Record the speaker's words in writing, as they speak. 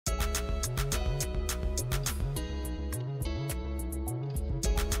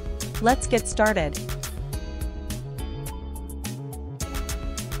Let's get started.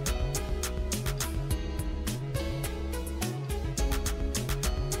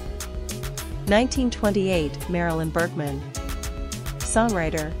 1928, Marilyn Bergman.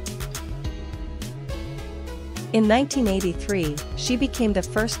 Songwriter. In 1983, she became the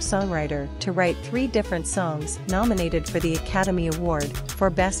first songwriter to write 3 different songs nominated for the Academy Award for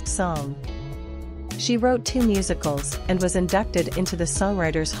Best Song. She wrote 2 musicals and was inducted into the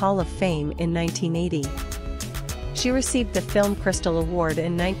Songwriters Hall of Fame in 1980. She received the Film Crystal Award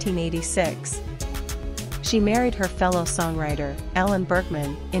in 1986. She married her fellow songwriter, Alan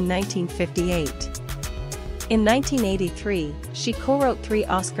Bergman, in 1958. In 1983, she co-wrote 3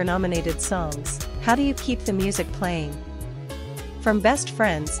 Oscar-nominated songs, How Do You Keep the Music Playing? From Best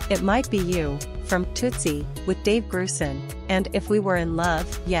Friends, It Might Be You, from Tootsie, with Dave Grusin, and If We Were in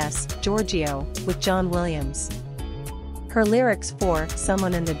Love, Yes, Giorgio, with John Williams. Her lyrics for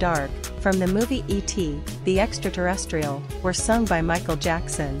Someone in the Dark, from the movie E.T., The Extraterrestrial, were sung by Michael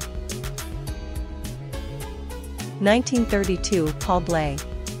Jackson. 1932, Paul Bley.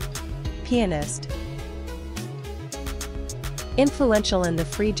 Pianist. Influential in the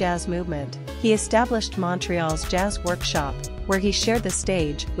free jazz movement, he established Montreal's Jazz Workshop, where he shared the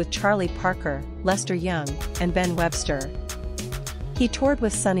stage with Charlie Parker, Lester Young, and Ben Webster. He toured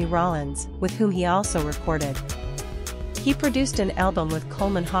with Sonny Rollins, with whom he also recorded. He produced an album with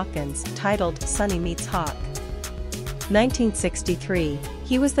Coleman Hawkins titled Sonny Meets Hawk. 1963,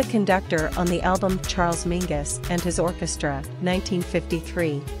 he was the conductor on the album Charles Mingus and His Orchestra,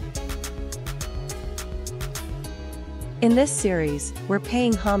 1953. In this series, we're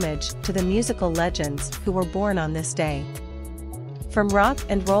paying homage to the musical legends who were born on this day. From rock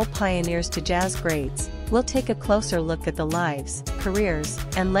and roll pioneers to jazz greats, we'll take a closer look at the lives, careers,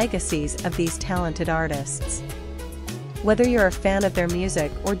 and legacies of these talented artists. Whether you're a fan of their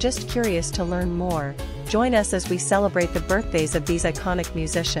music or just curious to learn more, join us as we celebrate the birthdays of these iconic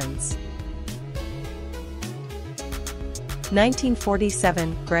musicians.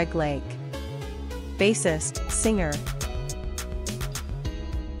 1947, Greg Lake. Bassist, singer.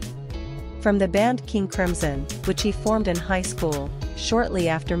 From the band King Crimson, which he formed in high school, shortly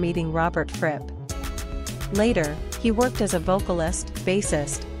after meeting Robert Fripp. Later, he worked as a vocalist,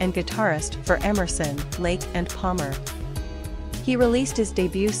 bassist, and guitarist for Emerson, Lake and Palmer. He released his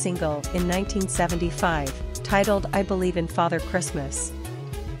debut single in 1975, titled I Believe in Father Christmas.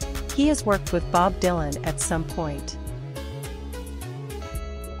 He has worked with Bob Dylan at some point.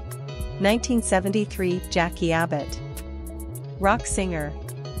 1973, Jackie Abbott. Rock singer.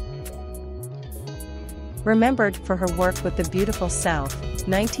 Remembered for her work with the Beautiful South,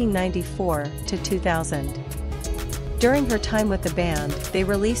 1994 to 2000. During her time with the band, they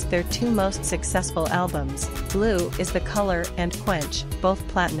released their 2 most successful albums, Blue is the Color and Quench, both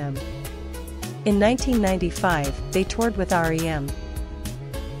platinum. In 1995, they toured with REM.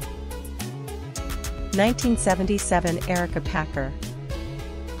 1977, Erica Packer.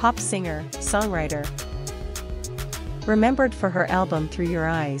 Pop singer, songwriter. Remembered for her album Through Your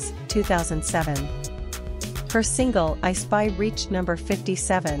Eyes, 2007. Her single I Spy reached number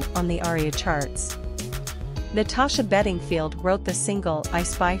 57 on the ARIA charts. Natasha Bedingfield wrote the single I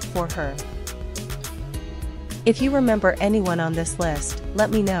Spy for her. If you remember anyone on this list, let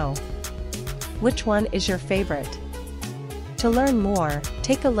me know. Which one is your favorite? To learn more,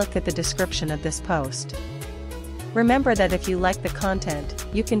 take a look at the description of this post. Remember that if you like the content,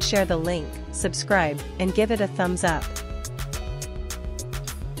 you can share the link, subscribe, and give it a thumbs up.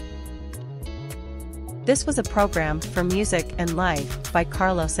 This was a program for Music and Life by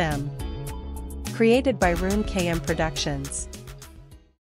Karlos M. Created by Rune KM Productions.